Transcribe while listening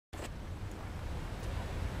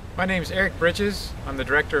My name is Eric Bridges. I'm the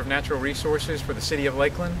Director of Natural Resources for the City of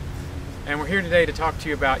Lakeland, and we're here today to talk to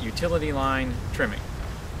you about utility line trimming.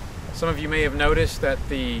 Some of you may have noticed that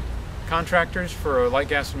the contractors for light,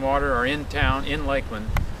 gas, and water are in town in Lakeland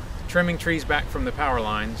trimming trees back from the power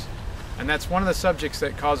lines, and that's one of the subjects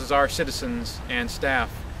that causes our citizens and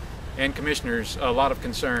staff and commissioners a lot of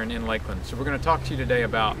concern in Lakeland. So we're going to talk to you today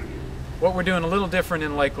about what we're doing a little different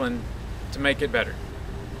in Lakeland to make it better.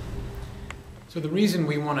 So the reason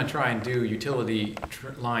we want to try and do utility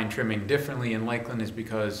line trimming differently in Lakeland is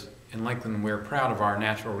because in Lakeland we're proud of our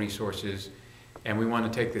natural resources and we want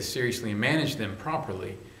to take this seriously and manage them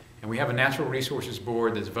properly. And we have a natural resources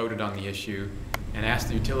board that's voted on the issue and asked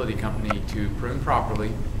the utility company to prune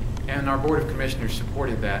properly, and our board of commissioners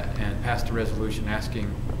supported that and passed a resolution asking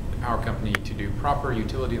the power company to do proper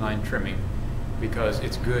utility line trimming because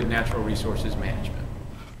it's good natural resources management.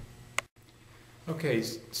 Okay,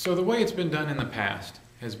 so the way it's been done in the past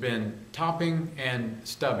has been topping and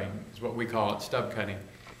stubbing, is what we call it, stub cutting.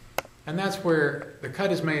 And that's where the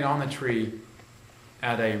cut is made on the tree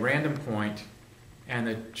at a random point, and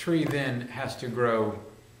the tree then has to grow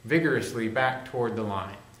vigorously back toward the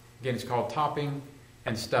line. Again, it's called topping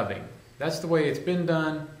and stubbing. That's the way it's been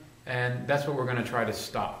done, and that's what we're going to try to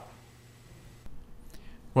stop.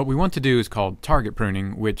 What we want to do is called target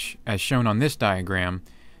pruning, which, as shown on this diagram,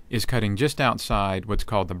 is cutting just outside what's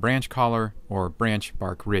called the branch collar or branch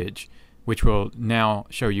bark ridge, which we'll now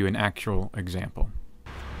show you an actual example.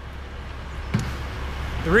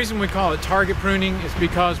 The reason we call it target pruning is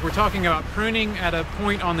because we're talking about pruning at a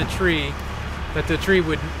point on the tree that the tree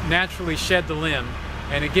would naturally shed the limb,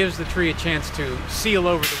 and it gives the tree a chance to seal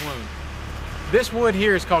over the wound. This wood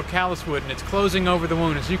here is called callus wood, and it's closing over the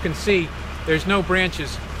wound. As you can see, there's no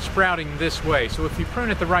branches sprouting this way. So if you prune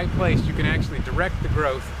at the right place, you can actually direct the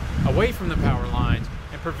growth away from the power lines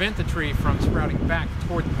and prevent the tree from sprouting back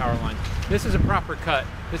toward the power line. This is a proper cut.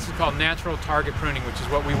 This is called natural target pruning, which is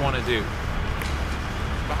what we want to do.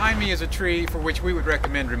 Behind me is a tree for which we would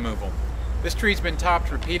recommend removal. This tree's been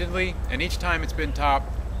topped repeatedly, and each time it's been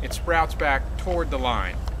topped, it sprouts back toward the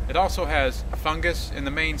line. It also has fungus in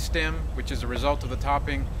the main stem, which is a result of the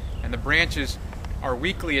topping, and the branches are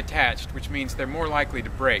weakly attached, which means they're more likely to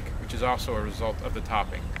break, which is also a result of the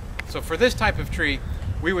topping. So for this type of tree,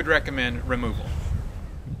 we would recommend removal.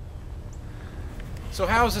 So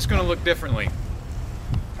how is this going to look differently?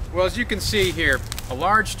 Well, as you can see here, a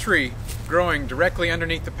large tree growing directly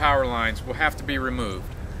underneath the power lines will have to be removed.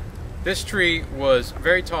 This tree was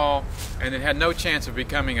very tall and it had no chance of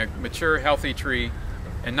becoming a mature, healthy tree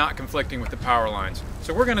and not conflicting with the power lines.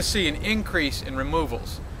 So we're going to see an increase in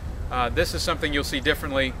removals. This is something you'll see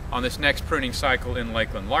differently on this next pruning cycle in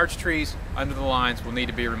Lakeland. Large trees under the lines will need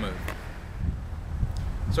to be removed.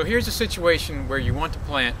 So here's a situation where you want to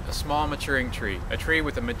plant a small maturing tree, a tree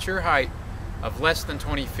with a mature height of less than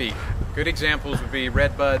 20 feet. Good examples would be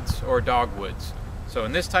redbuds or dogwoods. So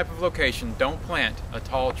in this type of location, don't plant a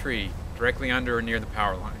tall tree directly under or near the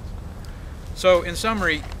power lines. So in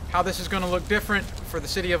summary, how this is going to look different for the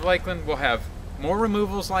City of Lakeland, we'll have more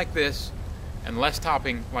removals like this and less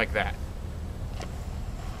topping like that.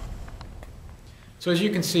 So as you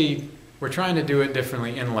can see, we're trying to do it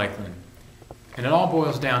differently in Lakeland. And it all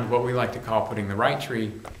boils down to what we like to call putting the right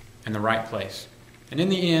tree in the right place. And in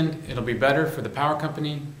the end, it'll be better for the power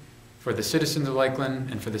company, for the citizens of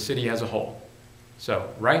Lakeland, and for the city as a whole. So,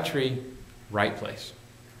 right tree, right place.